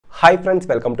Hi friends,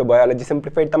 welcome to Biology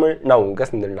Simplified Tamil. நான் உங்க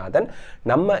செந்தில்நாதன்.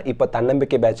 நம்ம இப்போ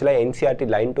தன்னம்பிக்கை பேட்ச்ல NCERT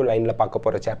Line to Lineல பார்க்க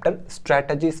போற chapter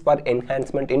Strategies for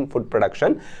Enhancement in Food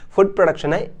Production. Food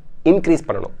production increase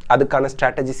பண்ணனும். அதுக்கான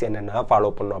strategies என்னென்ன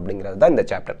ஃபாலோ பண்ணனும் அப்படிங்கிறது தான் இந்த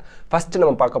சாப்டர். ஃபர்ஸ்ட்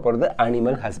நம்ம பார்க்க போறது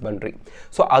animal husbandry.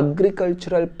 So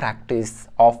agricultural practice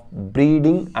of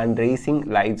breeding and raising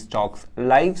livestock.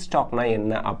 Livestockனா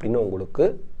என்ன அப்படினு உங்களுக்கு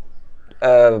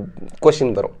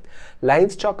क्वेश्चन வரும்.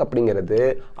 Livestock அப்படிங்கிறது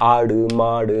ஆடு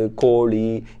மாடு கோழி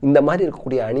இந்த மாதிரி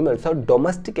இருக்கக்கூடிய அனிமல்ஸை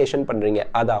டொமஸ்டிகேஷன் பண்றீங்க.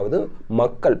 அதாவது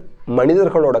மக்கள்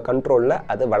மனிதர்களோட கண்ட்ரோல்ல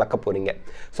அதை வளர்க்க போறீங்க.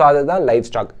 ஸோ அதுதான் லைஃப்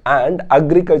ஸ்டாக் அண்ட்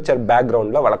அக்ரிகல்ச்சர்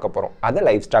பேக்ரவுண்ட்ல வளர்க்க போறோம். அதை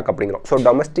லைஃப் ஸ்டாக் அப்படிங்கிறோம். ஸோ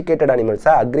டொமஸ்டிகேட்டட்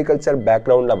அனிமல்ஸை அக்ரிகல்ச்சர்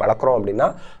பேக்ரவுண்ட்ல வளர்க்குறோம் அப்படின்னா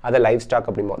அதை life stock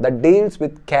அப்படிம்போம். That deals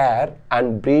with care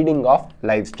and breeding of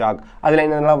life stock. அதில்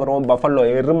என்னெல்லாம் வரும்? பஃபல்லோ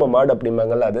எருமை மாடு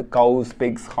அப்படிம்பாங்கல்ல, அது கவுஸ்,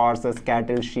 பிக்ஸ், ஹார்சஸ்,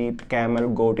 கேட்டில், ஷீப், கேமல்,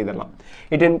 கோட் இதெல்லாம்.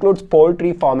 It includes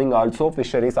poultry farming also,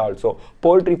 fisheries also.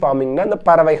 Poultry ஃபார்மிங்னா இந்த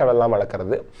பறவைகள் எல்லாம்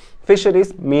வளர்க்குறது. Fisheries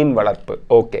மீன் வளர்ப்பு.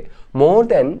 Okay, more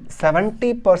then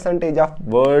 70% of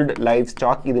world life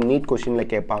stock இது நீட் கொஸ்டின்ல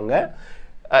கேட்பாங்க.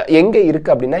 எங்கே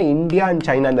இருக்குது அப்படின்னா இந்தியா அண்ட்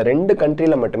சைனா இந்த ரெண்டு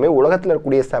கண்ட்ரியில் மட்டுமே உலகத்தில்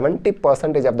இருக்கக்கூடிய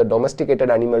 70% ஆஃப் த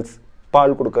டொமஸ்டிகேட்டட் அனிமல்ஸ்,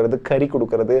 பால் கொடுக்கறது, கறி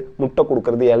கொடுக்கறது, முட்டை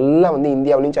கொடுக்கறது எல்லாம் வந்து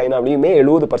இந்தியாவிலையும் சைனாவிலையுமே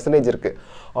 70% இருக்குது.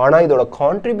 ஆனால் இதோட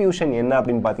கான்ட்ரிபியூஷன் என்ன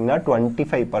அப்படின்னு பார்த்தீங்கன்னா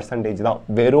 25% தான்.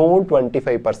 வெறும்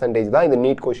 25% தான் இது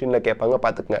நீட் கொஸ்டினில் கேட்பாங்க.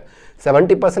 பார்த்துக்குங்க,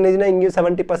 70%னா இங்கேயும்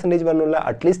 70% வரணும்ல,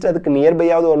 அட்லீஸ்ட் அதுக்கு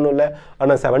நியர்பையாவது வரணும் இல்லை.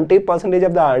 ஆனால் 70%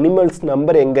 ஆஃப் த அனிமல்ஸ்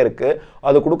நம்பர் எங்கே இருக்குது,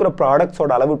 அது கொடுக்குற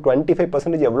ப்ராடக்ட்ஸோட அளவு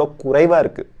 25% எவ்வளோ குறைவாக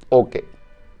இருக்குது. ஓகே,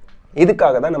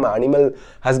 இதுக்காக தான் நம்ம அனிமல்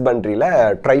ஹஸ்பண்ட்ரியில்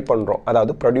ட்ரை பண்ணுறோம்.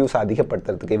 அதாவது ப்ரொடியூஸ்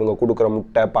அதிகப்படுத்துறதுக்கு, இவங்க கொடுக்குற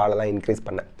முட்டை பாலெல்லாம் இன்க்ரீஸ்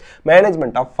பண்ண.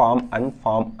 Management of form and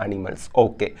form animals.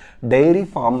 Okay, dairy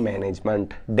farm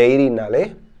management. டெய்ரினாலே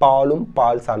பாலும்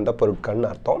பால் சார்ந்த பொருட்கள்னு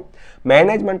அர்த்தம்.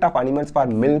 Management of animals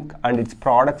for milk and it's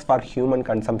products for human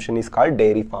consumption is called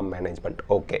dairy farm management.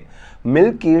 Okay,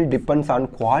 milk yield depends on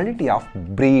quality of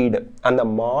breed. அந்த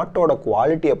மாட்டோட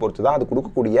குவாலிட்டியை பொறுத்து தான் அது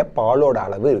கொடுக்கக்கூடிய பாலோட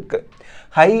அளவு இருக்குது.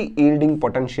 High yielding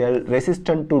potential,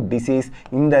 resistant to disease,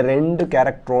 இந்த ரெண்டு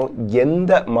கேரக்டரும்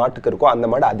எந்த மாட்டுக்கு இருக்கோ அந்த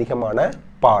மாடு அதிகமான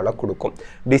பாலை கொடுக்கும்.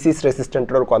 டிசீஸ்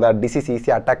ரெசிஸ்டண்ட்டாக இருக்கும், அதாவது டிசீஸ்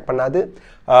ஈஸியாக அட்டாக் பண்ணாது.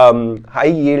 ஹை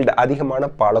ஈல்டு, அதிகமான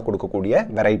பாலை கொடுக்கக்கூடிய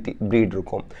வெரைட்டி ப்ரீட்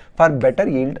இருக்கும். For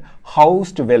better yield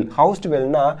ஹவுஸ்டு well. ஹவுஸ்டு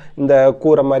வெல்னா இந்த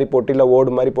கூரை மாதிரி போட்டு இல்லை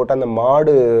ஓடு மாதிரி போட்டு அந்த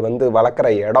மாடு வந்து வளர்க்குற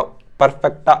இடம்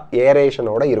பர்ஃபெக்டாக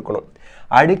ஏரேஷனோட இருக்கணும்.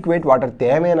 அடிக்குவேட் வாட்டர்,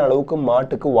 தேவையான அளவுக்கு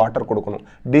மாட்டுக்கு வாட்டர் கொடுக்கணும்.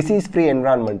 டிசீஸ் ஃப்ரீ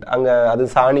என்விரான்மெண்ட், அங்கே அது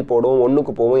சாணி போடும்,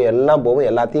 ஒன்றுக்கு போகும், எல்லாம் போகும்,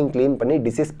 எல்லாத்தையும் க்ளீன் பண்ணி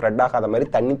டிசீஸ் ஸ்ப்ரெட் ஆகாத மாதிரி,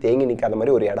 தண்ணி தேங்கி நிற்காத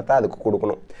மாதிரி ஒரு இடத்த அதுக்கு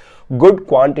கொடுக்கணும். Good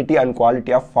quantity and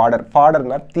quality of fodder.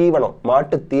 ஃபாடர்னா தீவனம்,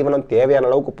 மாட்டு தீவனம்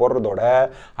தேவையான அளவுக்கு போடுறதோட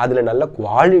அதில் நல்ல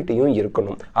குவாலிட்டியும்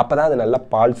இருக்கணும். அப்போ தான் அது நல்ல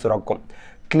பால் சுரக்கும்.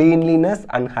 Cleanliness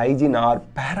and hygiene R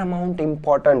paramount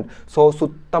important. So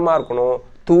சுத்தமாக இருக்கணும்,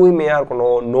 தூய்மையாக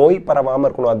இருக்கணும், நோய் பரவாமல்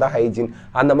இருக்கணும், அதுதான் ஹைஜீன்.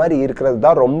 அந்த மாதிரி இருக்கிறது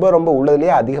தான் ரொம்ப ரொம்ப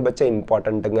உள்ளதுலேயே அதிகபட்ச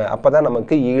இம்பார்ட்டண்ட்டுங்க. அப்போ தான்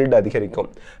நமக்கு ஈல்டு அதிகரிக்கும்.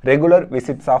 ரெகுலர்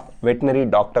விசிட்ஸ் ஆஃப் வெட்டினரி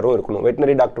டாக்டரும் இருக்கணும்.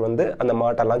 வெட்டினரி டாக்டர் வந்து அந்த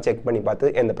மாட்டெல்லாம் செக் பண்ணி பார்த்து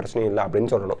எந்த பிரச்சனையும் இல்லை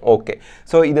அப்படின்னு சொல்லணும். ஓகே,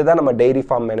 ஸோ இதுதான் நம்ம டெய்ரி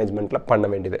ஃபார்ம் மேனேஜ்மெண்ட்டில் பண்ண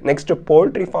வேண்டியது. Next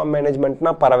poultry farm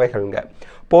மேனேஜ்மெண்ட்னா பறவைகள்ங்க.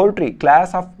 Poultry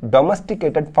class of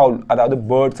domesticated foul, அதாவது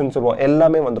பேர்ட்ஸ்ன்னு சொல்லுவோம்,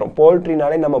 எல்லாமே வந்துடும்.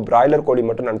 போல்ட்ரினாலே நம்ம பிராய்லர் கோழி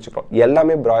மட்டும் நினச்சிக்கிறோம்,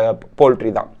 எல்லாமே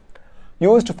போல்ட்ரி தான்.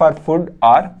 Used for food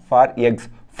R for X.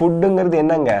 ஃபுட்டுங்கிறது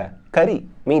என்னங்க? கறி,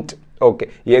 மீட். ஓகே,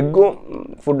 எக்கும்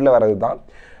ஃபுட்டில் வர்றது தான்.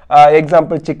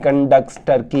 Example chicken, Tux,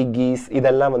 Turkey, keys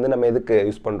இதெல்லாம் வந்து நம்ம எதுக்கு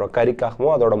யூஸ் பண்ணுறோம்?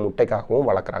 கறிக்காகவும் அதோட முட்டைக்காகவும்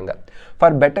வளர்க்குறாங்க.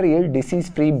 For better yield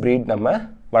disease free breed நம்ம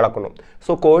வளர்க்கணும்.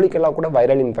 ஸோ கோழிக்கெல்லாம் கூட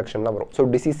வைரல் இன்ஃபெக்ஷன்லாம் வரும். ஸோ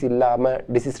டிசீஸ் இல்லாமல்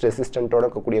டிசீஸ் ரெசிஸ்டண்ட்டோட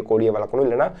இருக்கக்கூடிய கோழியை வளர்க்கணும்,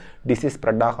 இல்லைனா டிசீஸ்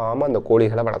ஸ்ப்ரெட் ஆகாமல் அந்த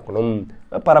கோழிகளை வளர்க்கணும்,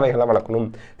 பறவைகளை வளர்க்கணும்.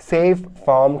 சேஃப்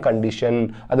ஃபார்ம் கண்டிஷன்,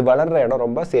 அது வளர்கிற இடம்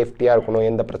ரொம்ப சேஃப்டியாக இருக்கணும்,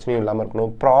 எந்த பிரச்சனையும் இல்லாமல்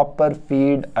இருக்கணும். ப்ராப்பர்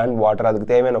ஃபீட் அண்ட் வாட்டர்,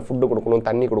 அதுக்கு தேவையான ஃபுட்டு கொடுக்கணும்,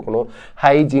 தண்ணி கொடுக்கணும்.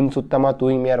 ஹைஜீன், சுத்தமாக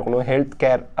தூய்மையாக இருக்கணும். ஹெல்த்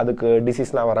கேர், அதுக்கு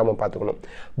டிசீஸ்லாம் வராமல் பார்த்துக்கணும்.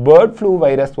 பேர்ட் ஃப்ளூ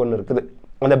வைரஸ் ஒன்று இருக்குது.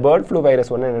 அந்த பேர்ட் ஃப்ளூ வைரஸ்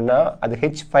ஒன்று என்னென்னா அது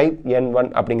H5N1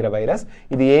 அப்படிங்கிற வைரஸ்.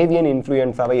 இது ஏவியன்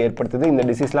இன்ஃப்ளூயன்ஸாவை ஏற்படுத்துது. இந்த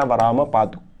டிசீஸ்லாம் வராமல்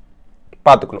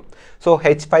பார்த்துக்கணும். ஸோ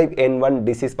H5N1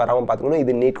 டிசீஸ் வராமல் பார்த்துக்கணும்.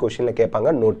 இது நீட் கொஸ்டினில்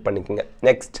கேட்பாங்க, நோட் பண்ணிக்கோங்க.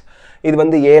 நெக்ஸ்ட், இது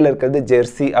வந்து ஏல இருக்கிறது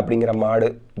ஜெர்சி அப்படிங்கிற மாடு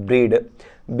ப்ரீடு,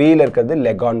 பியில் இருக்கிறது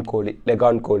லெகான்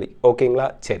கோழி. ஓகேங்களா?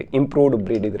 சரி, இம்ப்ரூவ்டு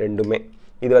ப்ரீட் இது ரெண்டுமே.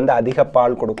 இது வந்து அதிக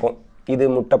பால் கொடுக்கும்,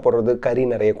 இது முட்டை போடுறது, கறி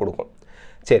நிறைய கொடுக்கும்.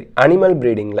 சரி, animal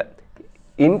ப்ரீடிங்கில்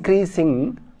increasing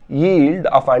yield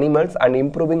of animals and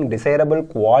improving desirable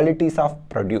qualities of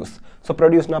produce. So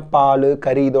produceனா பால்,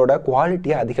 கறி, இதோட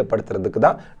குவாலிட்டியை அதிகப்படுத்துறதுக்கு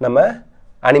தான் நம்ம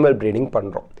அனிமல் ப்ரீடிங்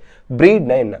பண்ணுறோம்.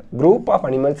 ப்ரீட்னா என்ன? Group of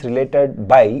animals related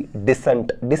by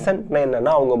descent. டிசன்ட்னா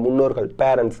என்னன்னா அவங்க முன்னோர்கள்,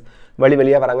 பேரண்ட்ஸ். வழி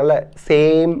வழியாக வராங்கல்ல,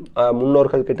 சேம்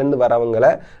முன்னோர்கள் கிட்டேருந்து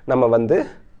வரவங்களை நம்ம வந்து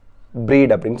breed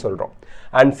அப்படின்னு சொல்கிறோம்.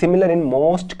 And similar in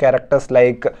most characters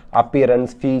like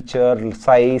appearance, feature,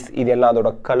 size, இதெல்லாம் அதோட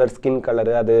கலர், ஸ்கின்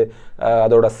கலரு,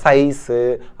 அதோட சைஸு,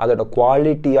 அதோட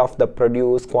quality of the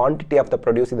produce, quantity of the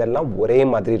produce, இதெல்லாம் ஒரே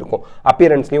மாதிரி இருக்கும்.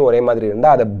 அப்பியரன்ஸ்லையும் ஒரே மாதிரி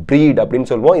இருந்தால் அதை breed அப்படின்னு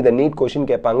சொல்லுவோம். இதை நீட் கொஷின்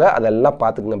கேட்பாங்க, அதெல்லாம்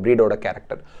பார்த்துக்குங்க ப்ரீடோட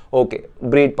கேரக்டர். ஓகே,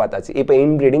 breed பார்த்தாச்சு. இப்போ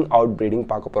இன்ப்ரீடிங், அவுட் ப்ரீடிங்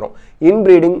பார்க்க போகிறோம்.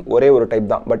 இன்ப்ரீடிங் ஒரே ஒரு டைப்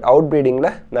தான், பட் அவுட் ப்ரீடிங்கில்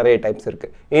நிறைய டைப்ஸ்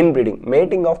இருக்குது. Inbreeding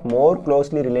matting of more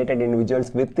closely related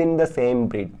individuals within the same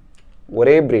breed.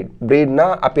 ஒரே ப்ரீட்னா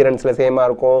அப்பியரன்ஸில் சேமாக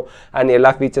இருக்கும் அண்ட் எல்லா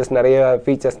ஃபீச்சர்ஸ், நிறைய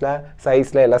ஃபீச்சர்ஸில்,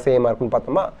 சைஸில் எல்லாம் சேமாக இருக்குன்னு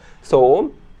பார்த்தோமா. So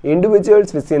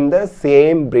individuals within the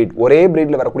same breed, ஒரே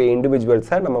ப்ரீடில் வரக்கூடிய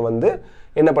இண்டிவிஜுவல்ஸை நம்ம வந்து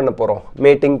என்ன பண்ண போகிறோம்,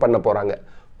 மேட்டிங் பண்ண போகிறாங்க.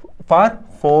 For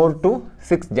 4 to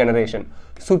 6 generation.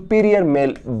 Superior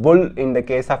male bull in the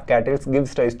case of cattle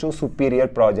gives rise to superior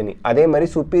progeny. அதே மாதிரி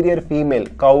superior female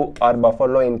cow or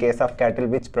buffalo in case of cattle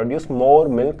which produce more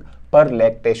milk per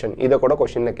lactation. இதை கூட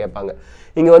கொஸ்டினில் கேட்பாங்க.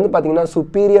 இங்கே வந்து பார்த்தீங்கன்னா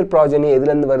superior progeny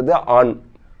எதுலேருந்து வருது, ஆண்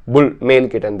புல் மேல்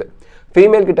கிட்டேருந்து.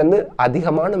 ஃபீமேல் கிட்டேருந்து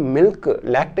அதிகமான மில்க்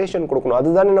லாக்டேஷன் கொடுக்கணும்,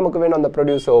 அதுதானே நமக்கு வேணும் அந்த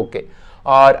produce. Okay,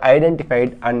 R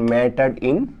identified and matted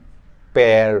இன்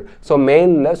பேர். ஸோ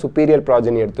மேலில் சுப்பீரியர்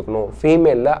ப்ராஜனி எடுத்துக்கணும்,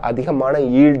 ஃபீமேலில் அதிகமான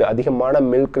ஈல்டு, அதிகமான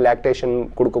மில்க் லாக்டேஷன்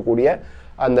கொடுக்கக்கூடிய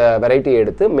அந்த வெரைட்டியை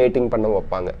எடுத்து மேட்டிங் பண்ண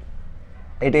வைப்பாங்க.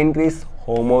 It increase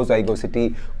homozygosity.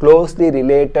 Closely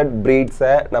related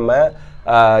ப்ரீட்ஸை நம்ம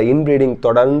இன்ப்ரீடிங்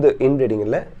தொடர்ந்து,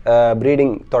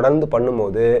 ப்ரீடிங் தொடர்ந்து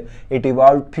பண்ணும்போது it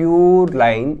evolve pure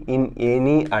line in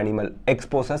any animal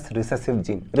exposures recessive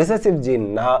gene. Recessive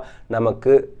ஜீன்னா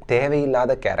நமக்கு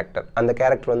தேவையில்லாத கேரக்டர், அந்த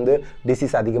கேரக்டர் வந்து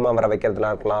டிசீஸ் அதிகமாக வர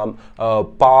வைக்கிறதுலாம் இருக்கலாம்,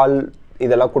 பால்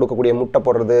இதெல்லாம் கொடுக்கக்கூடிய, முட்டை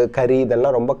போடுறது, கறி,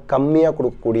 இதெல்லாம் ரொம்ப கம்மியாக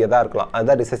கொடுக்கக்கூடியதாக இருக்கலாம்,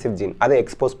 அதுதான் ரிசசிவ் ஜீன். அதை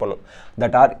எக்ஸ்போஸ் பண்ணும்.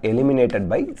 That R eliminated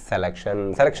by selection.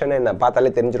 Selection என்ன பார்த்தாலே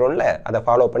தெரிஞ்சிடும்ல, அதை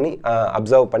ஃபாலோ பண்ணி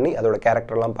அப்சர்வ் பண்ணி அதோட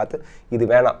கேரக்டர்லாம் பார்த்து இது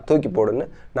வேணாம் தூக்கி போடுன்னு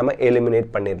நம்ம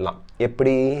எலிமினேட் பண்ணிடலாம்.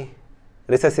 எப்படி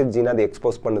ரிசசிவ் ஜீன் அதை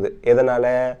எக்ஸ்போஸ் பண்ணுது, எதனால்,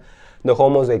 இந்த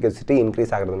ஹோமோசைகோசிட்டி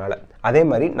இன்க்ரீஸ் ஆகிறதுனால. அதே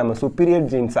மாதிரி நம்ம சுப்பீரியர்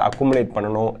ஜீன்ஸை அக்குமுலேட்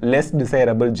பண்ணணும், லெஸ்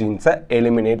டிசைரபிள் ஜீன்ஸை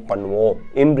எலிமினேட் பண்ணுவோம்.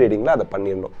 இன்ப்ரீடிங்கில் அதை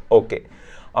பண்ணிடணும். ஓகே,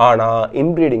 ஆனால்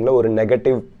இன்ப்ரீடிங்கில் ஒரு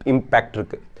நெகட்டிவ் இம்பேக்ட்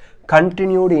இருக்குது.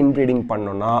 கண்டினியூடு இன்ப்ரீடிங்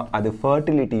பண்ணோன்னா அது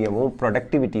ஃபர்டிலிட்டியையும்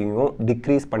ப்ரொடக்டிவிட்டியையும்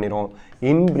டிக்ரீஸ் பண்ணிடும்.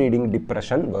 இன்ப்ரீடிங்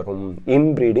டிப்ரெஷன் வரும்.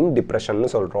 இன்ப்ரீடிங் டிப்ரெஷன்னு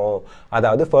சொல்கிறோம்.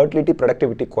 அதாவது ஃபர்டிலிட்டி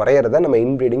ப்ரொடக்டிவிட்டி குறையிறத நம்ம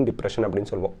இன்ப்ரீடிங் டிப்ரெஷன்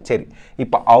அப்படின்னு சொல்லுவோம். சரி,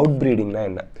 இப்போ அவுட் ப்ரீடிங்னா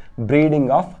என்ன? Breeding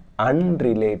of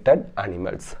unrelated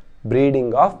animals.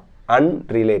 Breeding of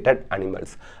unrelated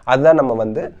animals, அதுதான் நம்ம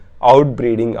வந்து அவுட்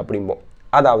ப்ரீடிங் அப்படிம்போம்.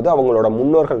 அதாவது அவங்களோட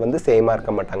முன்னோர்கள் வந்து சேமாக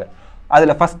இருக்க மாட்டாங்க.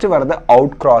 அதில் ஃபஸ்ட்டு வரது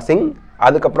அவுட் கிராசிங்,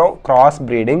 அதுக்கப்புறம் cross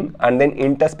breeding and then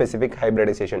interspecific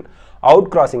hybridisation. Out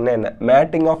கிராசிங்னா என்ன?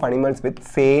 Matting of animals with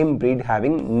same breed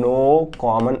having no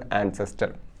common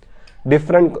ancestor.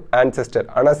 Different ancestor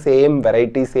ஆனால் சேம்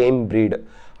வெரைட்டி, சேம் ப்ரீடு,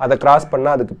 அதை கிராஸ்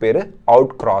பண்ணால் அதுக்கு பேர்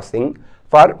out crossing.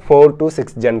 For 4 to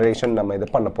 6 generation நம்ம இது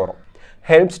பண்ண போகிறோம்.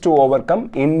 helps to overcome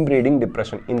inbreeding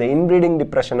depression. இந்த inbreeding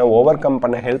depression overcome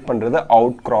பண்ண help பண்றது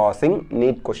out crossing.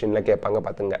 neat questionல கேட்பாங்க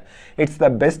பாத்துங்க. It's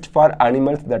the best for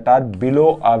animals that are below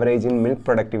average in milk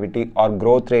productivity or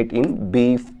growth rate in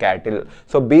beef cattle.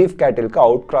 So beef cattleக்கு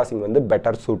out crossing வந்து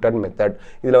better suited method.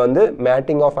 இதுல வந்து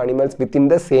mating of animals within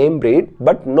the same breed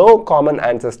but no common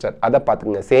ancestor. அத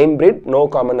பாத்துங்க. Same breed, no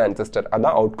common ancestor.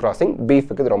 அதான் out crossing.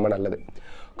 beefக்கு இது ரொம்ப நல்லது.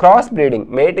 Cross breeding,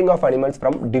 mating of animals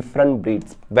from different breeds.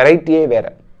 Variety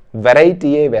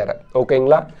வேற.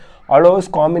 ஓகேங்களா? Allows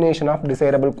combination of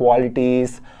desirable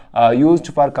qualities, used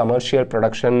for commercial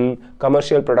production.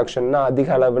 Commercial production na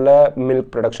அதிக அளவுல milk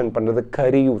production பண்றது,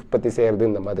 கறி உற்பத்தி செய்யறது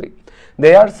இந்த மாதிரி.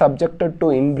 They are subjected to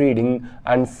inbreeding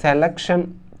and selection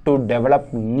to develop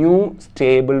new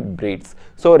stable breeds.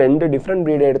 So ரெண்டு different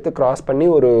breed எடுத்து cross பண்ணி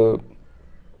ஒரு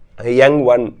young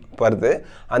one வருது.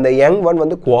 அந்த young one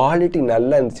வந்து குவாலிட்டி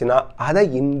நல்லா இருந்துச்சுன்னா அதை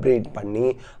இன்ப்ரீட் பண்ணி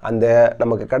அந்த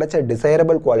நமக்கு கிடைச்ச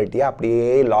டிசைரபிள் குவாலிட்டியை அப்படியே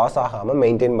லாஸ் ஆகாமல்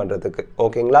மெயின்டைன் பண்ணுறதுக்கு.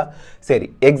 ஓகேங்களா? சரி,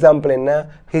 எக்ஸாம்பிள் என்ன?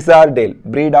 ஹிசார்டேல்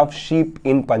breed of sheep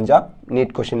in Punjab.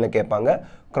 NEET கொஷினில் கேட்பாங்க.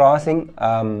 Crossing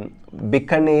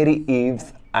பிக்கனேரி eaves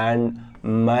and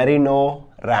Marino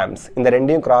rams, இந்த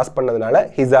ரெண்டையும் கிராஸ் பண்ணதுனால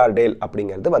ஹிசார்டேல்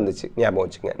அப்படிங்கிறது வந்துச்சு. ஞாபகம்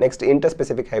வச்சுங்க. Next,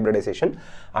 interspecific hybridisation.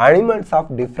 Animals of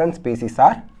different species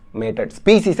are matted.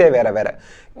 ஸ்பீசிஸே வேற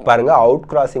பாருங்க. அவுட்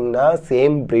கிராசிங்னா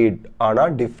சேம் ப்ரீட்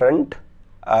ஆனால் different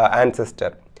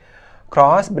ancestor.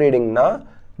 Cross ப்ரீடிங்னா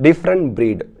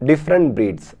different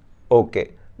breeds. Okay,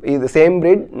 இது same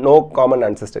breed, no common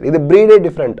ancestor. இது ப்ரீடே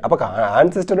டிஃப்ரெண்ட், அப்போ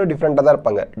ஆன்செஸ்டரும் டிஃப்ரெண்ட்டாக தான்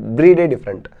இருப்பாங்க. Breed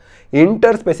different.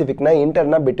 Inter ஸ்பெசிஃபிக்னா,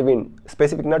 இன்டர்னா between,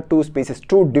 ஸ்பெசிஃபிக்னா two species,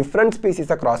 two different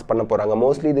ஸ்பீசிஸை cross பண்ண போகிறாங்க.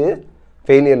 மோஸ்ட்லி இது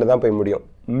ஃபெயிலியரில் தான் போய் முடியும்.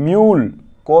 மியூல்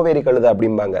கோவேரி கழுதை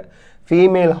அப்படிம்பாங்க.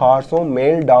 ஃபீமேல் ஹார்ஸும்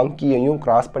மேல் டாங்கியையும்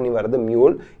கிராஸ் பண்ணி வர்றது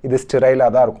மியூல். இது ஸ்டிரைலாக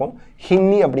தான் இருக்கும்.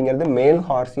 ஹின்னி அப்படிங்கிறது மேல்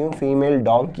ஹார்ஸையும் ஃபீமேல்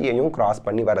டாங்கியையும் கிராஸ்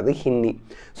பண்ணி வர்றது ஹின்னி.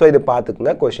 ஸோ இது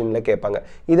பார்த்துக்குங்க, கொஷினில் கேட்பாங்க.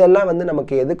 இதெல்லாம் வந்து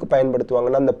நமக்கு எதுக்கு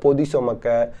பயன்படுத்துவாங்கன்னா அந்த பொதி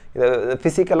சுமக்க, இதை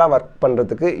ஃபிசிக்கலாக ஒர்க்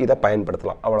பண்ணுறதுக்கு இதை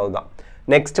பயன்படுத்தலாம், அவ்வளவுதான்.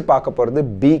 நெக்ஸ்ட் பார்க்க போகிறது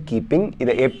பீ கீப்பிங்.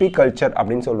 இதை எப்பிகல்ச்சர்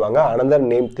அப்படின்னு சொல்லுவாங்க. அனதர்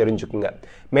நேம் தெரிஞ்சுக்குங்க.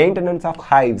 Maintenance of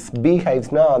hives. பீ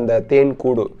ஹைவ்ஸ்னால் அந்த தேன்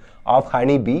கூடு of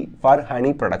honey B for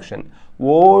honey production.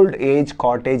 Old age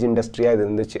cottage இண்டஸ்ட்ரியாக இது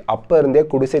இருந்துச்சு. அப்போ இருந்தே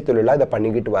குடிசை தொழிலாக இதை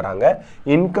பண்ணிக்கிட்டு வராங்க.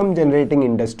 இன்கம் ஜென்ரேட்டிங்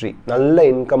இண்டஸ்ட்ரி, நல்ல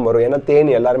இன்கம் வரும். ஏன்னா தேன்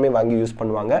எல்லாருமே வாங்கி யூஸ்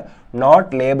பண்ணுவாங்க. Not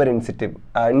labour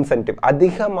incentive.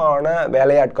 அதிகமான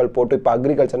வேலையாட்கள் போட்டு, இப்போ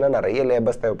அக்ரிகல்ச்சர்னால் நிறைய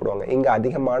லேபர்ஸ் தேவைப்படுவாங்க. இங்கே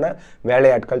அதிகமான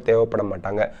வேலையாட்கள் தேவைப்பட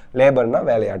மாட்டாங்க. லேபர்னால்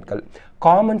வேலையாட்கள்.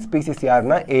 காமன் ஸ்பீசிஸ்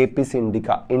யாருன்னா ஏபிஸ்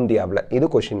இண்டிகா, இந்தியாவில். இது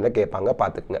கொஷினில் கேட்பாங்க,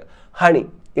 பார்த்துக்குங்க. Honey,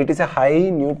 it is a high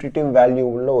nutritive value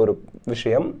உள்ள ஒரு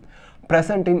விஷயம்.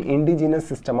 present in indigenous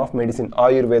system of medicine.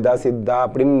 Ayurveda, Siddha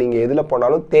அப்படின்னு நீங்கள் எதில்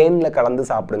போனாலும் தேனில் கலந்து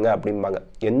சாப்பிடுங்க அப்படிம்பாங்க.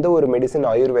 எந்த ஒரு மெடிசன்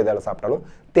ஆயுர்வேதாவில் சாப்பிட்டாலும்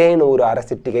தேன் ஒரு அரை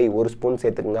சிட்டிகை, ஒரு ஸ்பூன்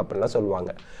சேர்த்துக்குங்க அப்படின்லாம் சொல்லுவாங்க.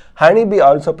 ஹனி பி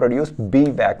ஆல்சோ ப்ரொடியூஸ் பீ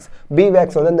வேக்ஸ். பீ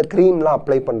வேக்ஸ் வந்து அந்த க்ரீம்லாம்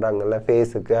அப்ளை பண்ணுறாங்கல்ல,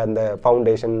 ஃபேஸுக்கு அந்த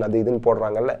ஃபவுண்டேஷன் அது இதுன்னு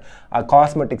போடுறாங்கல்ல,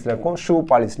 காஸ்மெட்டிக்ஸில் இருக்கும், ஷூ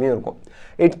பாலிஷ்லேயும் இருக்கும்.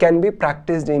 It can be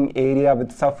practiced in area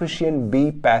with sufficient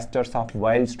bee pastures of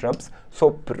wild shrubs. So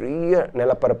பெரிய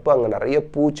நிலப்பரப்பு, அங்கே நிறைய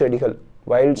பூச்செடிகள்,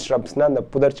 வைல்ட் ஸ்hrubsனா அந்த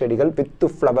புதர் செடிகள் வித்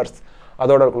ஃப்ளவர்ஸ்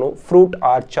அதோட இருக்கணும். ஃப்ரூட்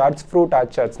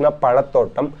ஆர்ச்சார்ட்ஸ்னால்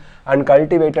பழத்தோட்டம். அண்ட்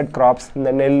கல்டிவேட்டட் கிராப்ஸ்,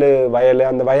 இந்த நெல் வயல்,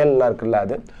 அந்த வயல்லாம் இருக்குல்ல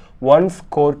அது. ஒன்ஸ்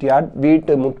கோர்ட்யார்ட்,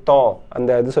 வீட்டு முத்தம்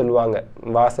அந்த இது சொல்லுவாங்க,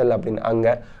 வாசல் அப்படின்னு.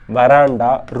 அங்கே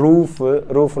வராண்டா,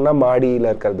 ரூஃப்னா மாடியில்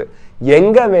இருக்கிறது.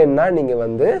 எங்கே வேணா நீங்கள்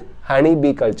வந்து ஹனி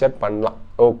பீ கல்ச்சர் பண்ணலாம்.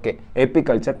 ஓகே,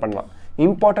 எப்பிகல்ச்சர் பண்ணலாம்.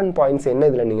 இம்பார்ட்டன்ட் பாயிண்ட்ஸ் என்ன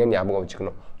இதில் நீங்கள் ஞாபகம்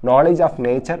வச்சுக்கணும். Knowledge of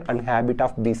nature and habit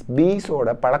of piece. பீஸோட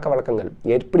பழக்க வழக்கங்கள்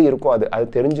எப்படி இருக்கும் அது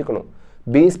தெரிஞ்சுக்கணும்.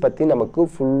 பீஸ் பற்றி நமக்கு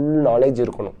ஃபுல் நாலேஜ்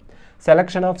இருக்கணும்.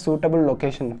 Selection of suitable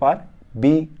location for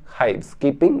B hives.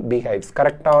 Keeping B hives,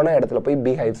 கரெக்டான இடத்துல போய்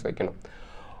பீ ஹைவ்ஸ் வைக்கணும்.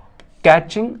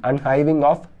 Catching and ஹைவிங்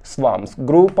of swarms.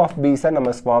 Group of பீஸை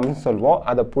நம்ம ஸ்வாம்ஸ் சொல்வோம்.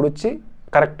 அதை பிடிச்சி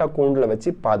கரெக்டாக கூண்டில் வச்சு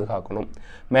பாதுகாக்கணும்.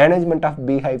 Management of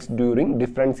B hives during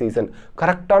different season.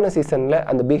 கரெக்டான சீசனில்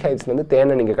அந்த பீ ஹைவ்ஸ்லேருந்து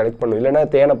தேனை நீங்கள் கலெக்ட் பண்ணணும், இல்லைனா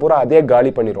தேனை பூரா அதே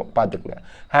காலி பண்ணிடும், பார்த்துக்குங்க.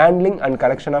 Handling and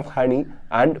collection of honey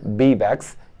and B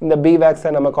wax. இந்த பீ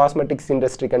வேக்ஸை நம்ம காஸ்மெட்டிக்ஸ்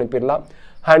இண்டஸ்ட்ரிக்கு அனுப்பிடலாம்.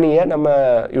 ஹனியை நம்ம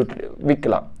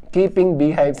விற்கலாம். கீப்பிங் பீ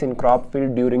ஹைவ்ஸ் இன் graph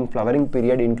field during flowering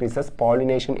period increases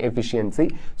pollination efficiency.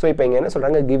 So இப்போ இங்கே என்ன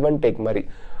சொல்கிறாங்க, கிவ் அண்ட் டேக் மாதிரி.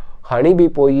 ஹனி பீ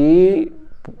போய்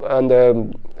அந்த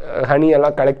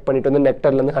ஹனியெல்லாம் கலெக்ட் பண்ணிட்டு வந்து,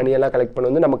 நெக்டர்லேருந்து ஹனியெல்லாம் கலெக்ட் பண்ணி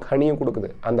வந்து நமக்கு ஹனியும் கொடுக்குது.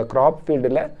 அந்த கிராப்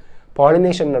ஃபீல்டில்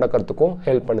பாலினேஷன் நடக்கிறதுக்கும்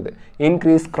ஹெல்ப் பண்ணுது.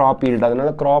 இன்க்ரீஸ் கிராப் ஈல்டு,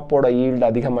 அதனால கிராப்போட ஈல்டு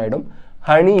அதிகமாகிடும்,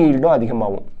 ஹனி ஈல்டும்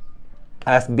அதிகமாகும்.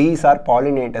 as bees are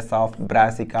pollinators of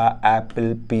brassica, apple,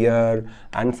 pear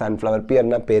and sunflower.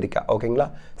 pearனா பேரிக்கா, ஓகேங்களா?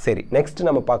 சரி, நெக்ஸ்ட்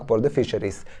நம்ம பார்க்க போகிறது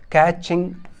fisheries. Caching,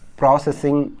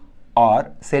 processing are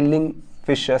selling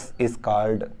fishes is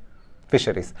called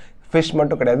fisheries. Fish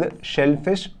மட்டும் கிடையாது, shell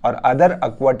fish R other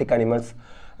aquatic animals.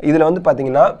 இதில் வந்து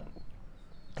பார்த்தீங்கன்னா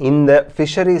இந்த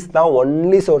ஃபிஷரிஸ் தான்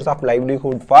only source of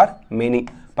livelihood for many.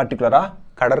 பர்டிகுலராக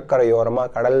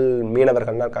கடற்கரையோரமாக கடல்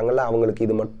மீனவர்கள்லாம் இருக்காங்கல்ல, அவங்களுக்கு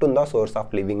இது மட்டும்தான் சோர்ஸ்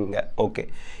ஆஃப் லிவிங்க. ஓகே,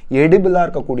 எடிபிளாக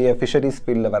இருக்கக்கூடிய ஃபிஷரிஸ்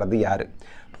ஃபீல்டில் வர்றது யார்?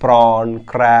 PRAN,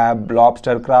 graph,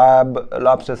 lobster. கிராப்,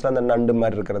 லாப்ஸ்டர்ஸ்லாம் அந்த நண்டு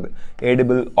மாதிரி இருக்கிறது.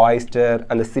 எடிபிள், ஆயிஸ்டர்,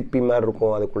 அந்த சிப்பி மாதிரி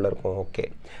இருக்கும், அதுக்குள்ளே இருக்கும். Okay,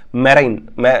 marine.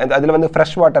 அதில் வந்து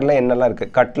ஃப்ரெஷ் வாட்டரில் என்னெல்லாம்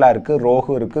இருக்குது? கட்லா இருக்குது,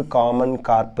 ரோகு இருக்குது, காமன்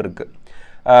கார்ப் இருக்குது.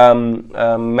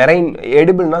 மெரைன்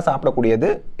எடிபிள்னால் சாப்பிடக்கூடியது.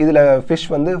 இதில் ஃபிஷ்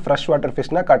வந்து ஃப்ரெஷ் வாட்டர்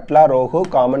ஃபிஷ்னால் கட்லா, ரோகு,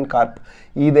 காமன் கார்ப்.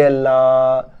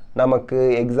 இதெல்லாம் நமக்கு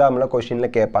எக்ஸாமில்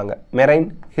கொஷினில் கேட்பாங்க. Marine,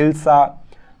 hilsa,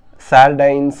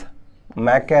 சார்டைன்ஸ்,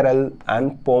 mackerel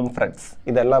and போம்ஃப்ரெட்ஸ்.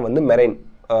 இதெல்லாம் வந்து மெரைன்,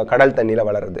 கடல் தண்ணியில்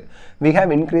வளருது. We have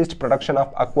increased production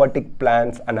of aquatic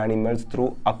plants and animals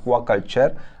through aquaculture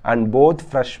and both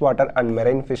freshwater and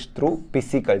marine fish through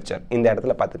pisciculture. இந்த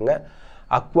இடத்துல பார்த்துங்க,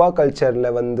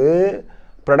 aquacultureல வந்து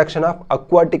production of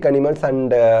aquatic animals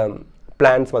and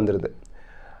plants வந்துடுது.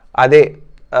 அதே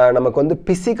நமக்கு வந்து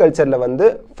பிசிகல்ச்சரில் வந்து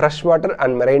fresh water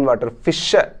and marine water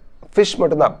fish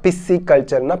மட்டும்தான்.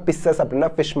 பிசிகல்ச்சர்னா பிஸ்ஸஸ் அப்படின்னா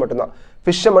ஃபிஷ் மட்டும்தான்.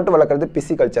 ஃபிஷ்ஷை மட்டும் வளர்க்குறது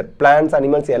பிசிகல்ச்சர். பிளான்ட்ஸ்,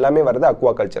 அனிமல்ஸ் எல்லாமே வருது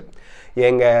அக்வாகல்ச்சர்.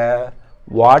 எங்கள்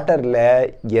வாட்டரில்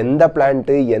எந்த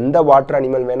பிளான்ட்டு எந்த வாட்டர்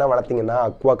அனிமல் வேணால் வளர்த்திங்கன்னா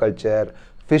அக்வாகல்ச்சர்.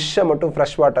 ஃபிஷ்ஷை மட்டும்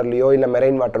ஃப்ரெஷ் வாட்டர்லையோ இல்லை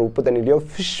மெரைன் வாட்டர் உப்பு தண்ணிலையோ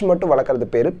ஃபிஷ் மட்டும் வளர்க்குறது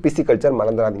பேர் பிசிகல்ச்சர்,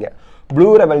 மறந்துடாதீங்க. ப்ளூ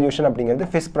ரெவல்யூஷன் அப்படிங்கிறது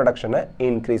ஃபிஷ் ப்ரொடக்ஷனை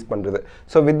இன்க்ரீஸ் பண்ணுறது.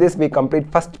 So with this we complete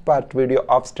first part video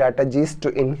of strategies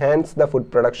to enhance the food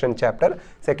production chapter.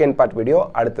 Second part video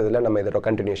அடுத்ததில் நம்ம இதோட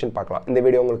கண்டினியூஷன் பார்க்கலாம். இந்த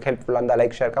வீடியோ உங்களுக்கு ஹெல்ப்ஃபுல்லாக இருந்தால்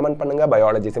லைக், ஷேர், கமெண்ட் பண்ணுங்கள்.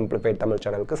 பயாலஜி சிம்பிளிஃபைட் தமிழ்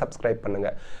சேனலுக்கு சப்ஸ்கிரைப்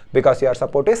பண்ணுங்கள். Because your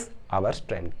support is our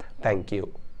strength. Thank you.